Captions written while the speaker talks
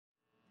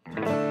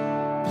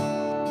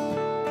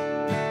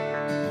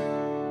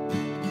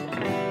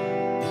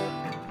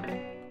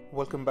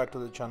Welcome back to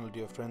the channel,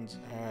 dear friends,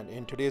 and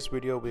in today's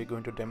video we're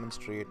going to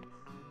demonstrate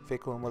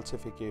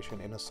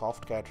phacoemulsification in a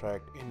soft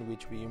cataract in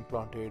which we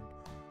implanted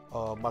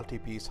a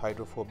multi-piece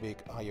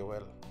hydrophobic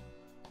IOL.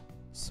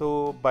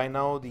 So by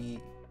now the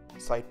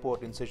side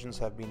port incisions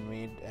have been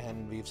made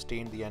and we've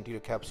stained the anterior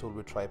capsule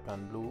with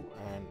trypan blue,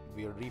 and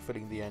we are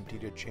refilling the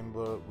anterior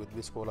chamber with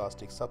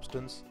viscoelastic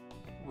substance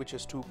which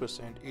is 2%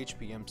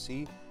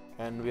 HPMC,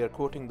 and we are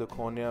coating the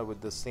cornea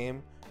with the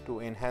same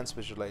to enhance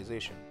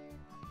visualization.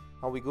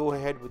 Now we go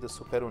ahead with the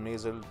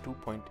superonasal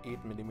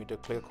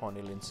 2.8mm clear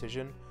corneal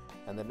incision,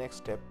 and the next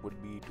step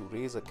would be to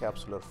raise a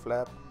capsular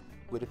flap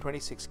with a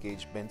 26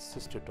 gauge bent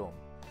cystotome.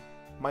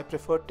 My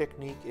preferred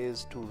technique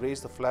is to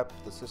raise the flap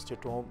with the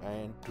cystotome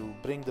and to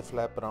bring the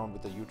flap around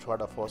with the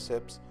Utrada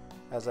forceps,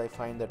 as I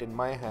find that in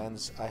my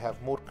hands I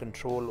have more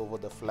control over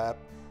the flap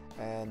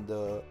and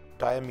the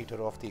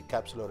diameter of the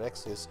capsular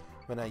axis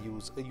when I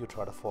use a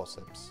Utrada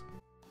forceps.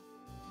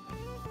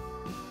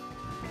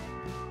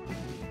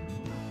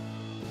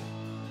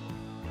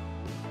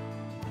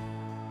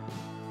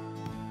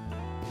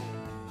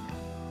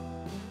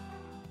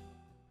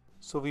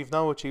 So we've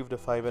now achieved a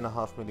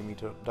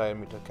 5.5mm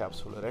diameter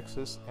capsular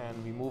axis,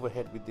 and we move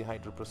ahead with the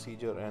hydro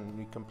procedure and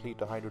we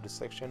complete a hydro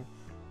dissection,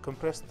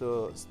 compress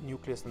the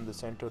nucleus in the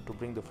center to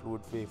bring the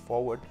fluid wave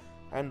forward,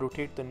 and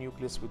rotate the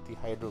nucleus with the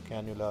hydro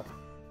cannula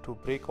to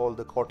break all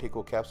the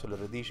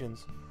corticocapsular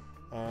adhesions.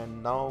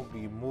 And now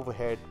we move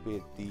ahead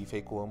with the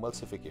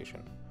phacoemulsification.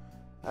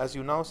 As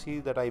you now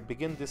see that I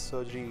begin this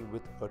surgery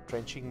with a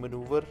trenching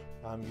maneuver.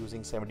 I'm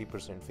using 70%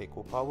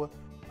 phaco power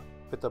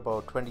with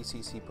about 20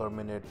 cc per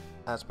minute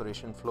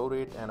aspiration flow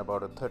rate and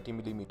about a 30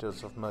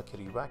 millimeters of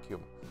mercury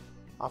vacuum.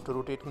 After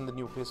rotating the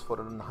nucleus for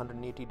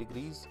 180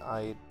 degrees,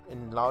 I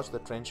enlarge the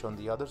trench on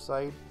the other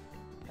side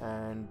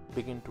and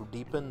begin to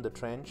deepen the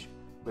trench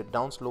with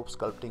downslope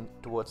sculpting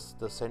towards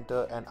the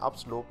center and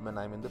upslope when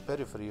I'm in the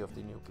periphery of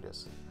the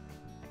nucleus.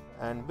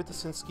 And with the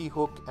Sinskey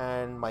hook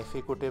and my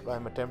phaco tip,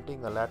 I'm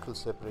attempting a lateral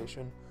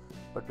separation,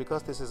 but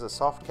because this is a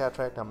soft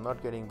cataract, I'm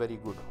not getting very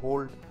good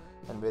hold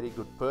and very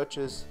good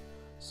purchase.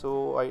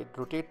 So I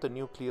rotate the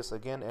nucleus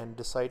again and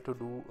decide to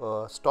do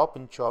a stop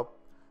and chop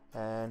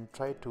and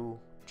try to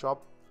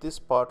chop this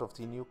part of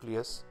the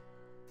nucleus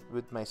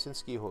with my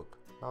Sinskey hook.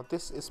 Now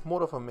this is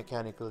more of a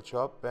mechanical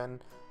chop,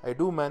 and I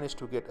do manage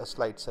to get a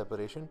slight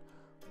separation,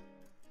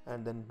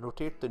 and then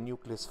rotate the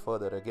nucleus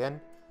further again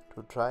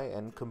to try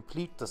and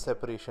complete the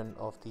separation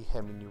of the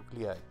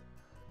heminuclei.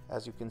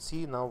 As you can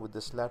see now, with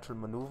this lateral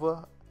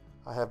maneuver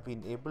I have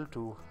been able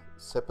to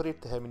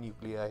separate the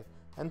heminuclei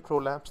and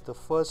prolapse the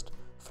first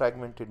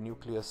fragmented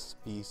nucleus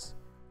piece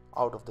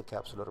out of the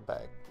capsular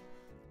bag.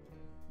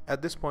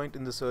 At this point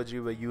in the surgery,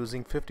 we're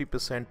using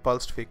 50%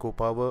 pulsed phaco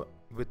power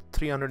with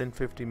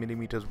 350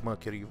 millimeters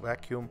mercury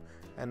vacuum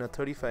and a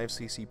 35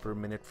 cc per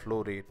minute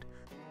flow rate.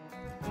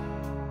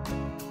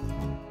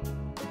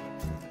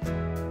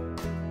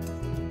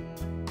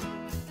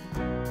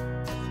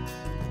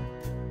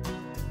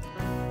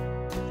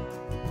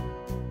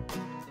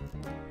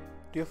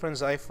 Dear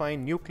friends, I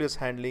find nucleus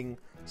handling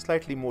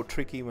slightly more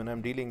tricky when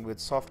I'm dealing with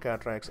soft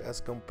cataracts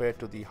as compared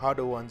to the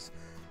harder ones,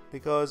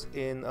 because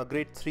in a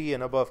grade 3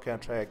 and above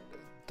cataract,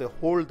 the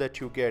hold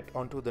that you get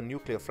onto the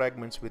nuclear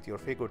fragments with your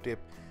phaco tip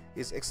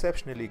is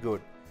exceptionally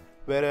good,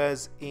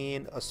 whereas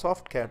in a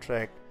soft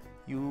cataract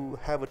you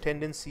have a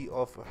tendency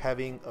of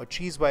having a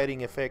cheese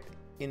wiring effect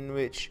in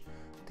which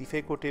the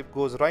phaco tip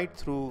goes right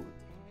through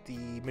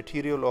the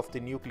material of the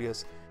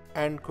nucleus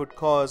and could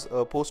cause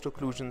a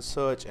post-occlusion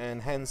surge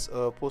and hence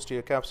a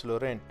posterior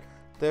capsular rent.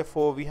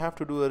 Therefore, we have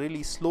to do a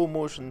really slow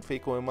motion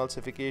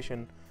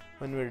phacoemulsification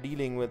when we're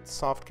dealing with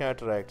soft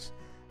cataracts.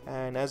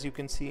 And as you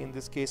can see, in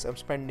this case I'm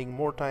spending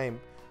more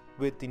time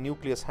with the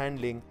nucleus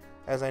handling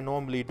as I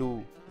normally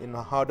do in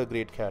a harder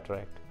grade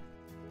cataract.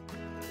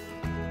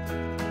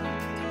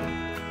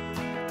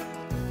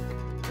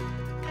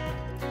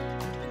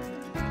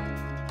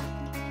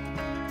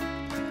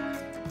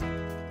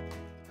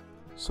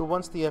 So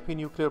once the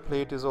epinuclear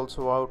plate is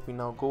also out, we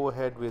now go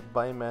ahead with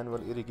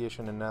bimanual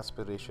irrigation and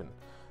aspiration.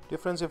 Dear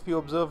friends, if you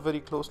observe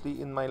very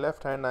closely, in my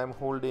left hand I am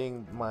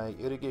holding my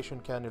irrigation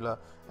cannula,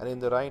 and in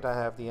the right I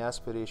have the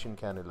aspiration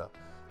cannula.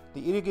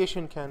 The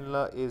irrigation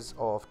cannula is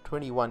of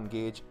 21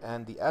 gauge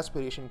and the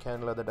aspiration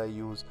cannula that I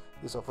use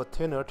is of a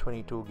thinner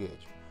 22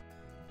 gauge.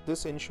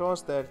 This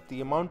ensures that the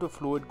amount of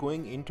fluid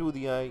going into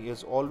the eye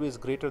is always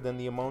greater than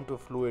the amount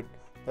of fluid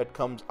that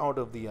comes out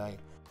of the eye,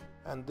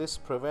 and this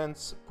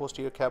prevents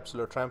posterior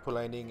capsular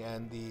trampolining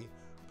and the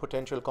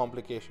potential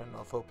complication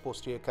of a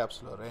posterior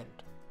capsular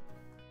rent.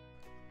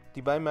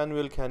 The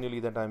bimanual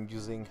cannulae that I'm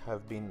using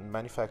have been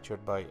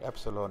manufactured by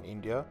Epsilon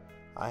India.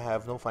 I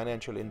have no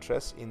financial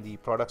interest in the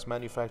products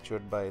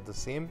manufactured by the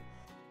same.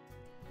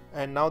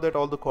 And now that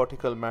all the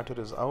cortical matter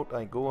is out,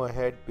 I go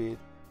ahead with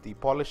the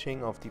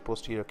polishing of the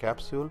posterior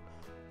capsule,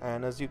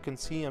 and as you can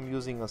see, I'm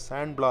using a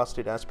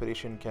sandblasted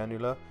aspiration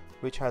cannula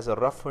which has a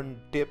roughened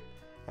tip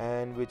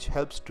and which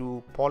helps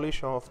to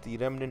polish off the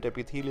remnant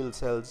epithelial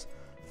cells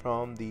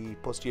from the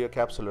posterior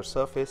capsular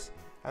surface,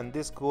 and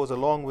this goes a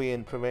long way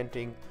in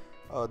preventing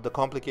the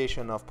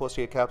complication of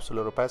posterior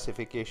capsular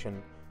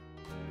opacification.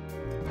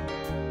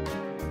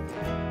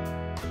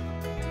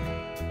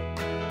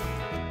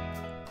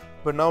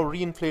 We're now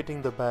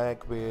reinflating the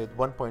bag with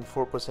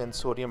 1.4%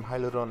 sodium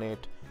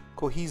hyaluronate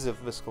cohesive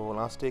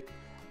viscoelastic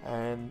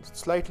and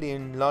slightly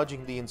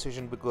enlarging the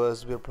incision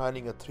because we're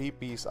planning a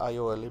 3-piece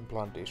IOL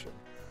implantation.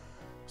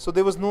 So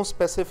there was no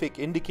specific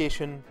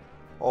indication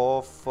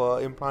of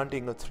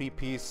implanting a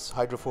 3-piece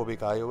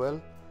hydrophobic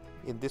IOL.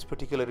 In this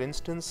particular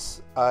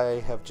instance,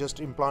 I have just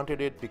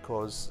implanted it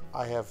because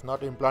I have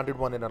not implanted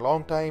one in a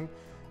long time,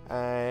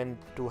 and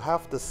to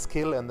have the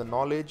skill and the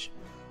knowledge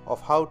of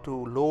how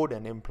to load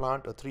and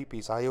implant a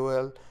 3-piece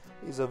IOL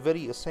is a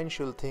very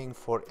essential thing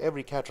for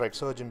every cataract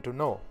surgeon to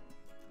know.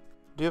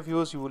 Dear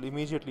viewers, you will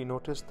immediately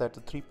notice that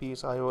the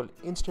 3-piece IOL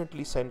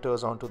instantly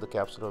centers onto the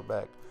capsular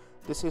bag.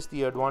 This is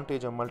the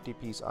advantage a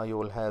multi-piece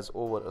IOL has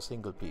over a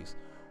single piece.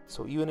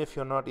 So even if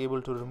you're not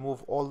able to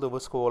remove all the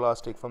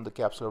viscoelastic from the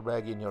capsular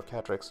bag in your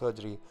cataract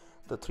surgery,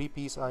 the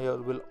 3-piece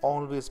IOL will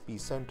always be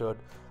centered,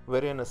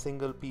 wherein a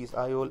single piece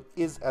IOL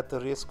is at the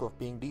risk of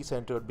being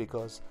decentered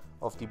because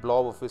of the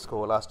blob of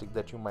viscoelastic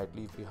that you might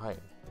leave behind.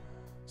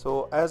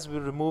 So as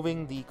we're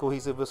removing the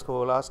cohesive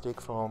viscoelastic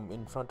from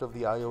in front of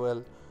the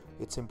IOL,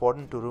 it's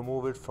important to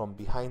remove it from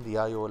behind the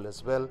IOL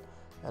as well,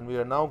 and we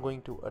are now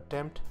going to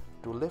attempt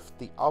to lift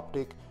the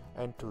optic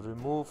and to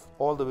remove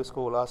all the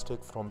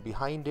viscoelastic from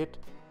behind it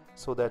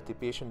so that the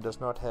patient does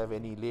not have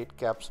any late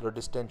capsular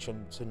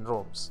distension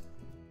syndromes.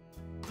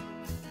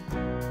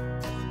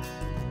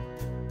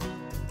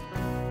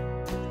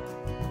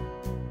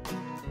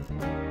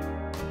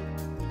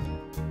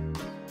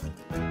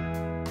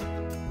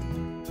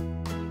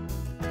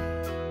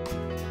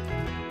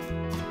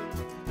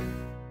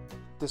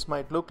 This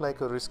might look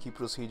like a risky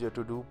procedure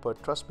to do,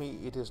 but trust me,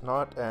 it is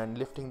not, and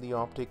lifting the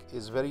optic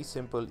is very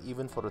simple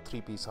even for a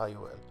 3-piece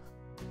IOL.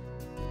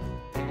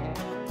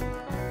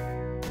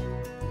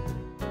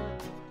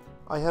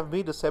 I have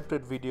made a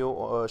separate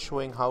video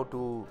showing how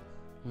to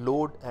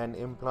load and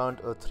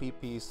implant a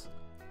 3-piece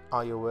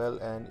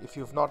IOL, and if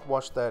you've not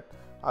watched that,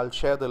 I'll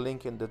share the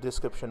link in the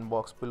description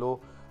box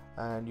below,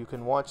 and you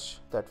can watch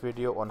that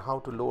video on how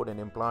to load and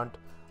implant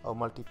a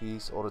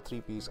multi-piece or a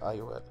 3-piece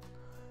IOL.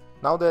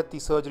 Now that the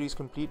surgery is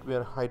complete, we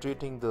are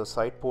hydrating the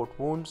side port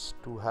wounds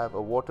to have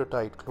a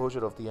watertight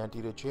closure of the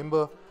anterior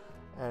chamber,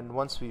 and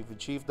once we've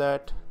achieved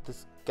that,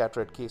 this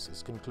cataract case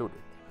is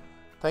concluded.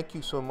 Thank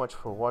you so much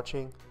for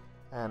watching,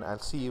 and I'll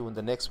see you in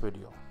the next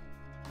video.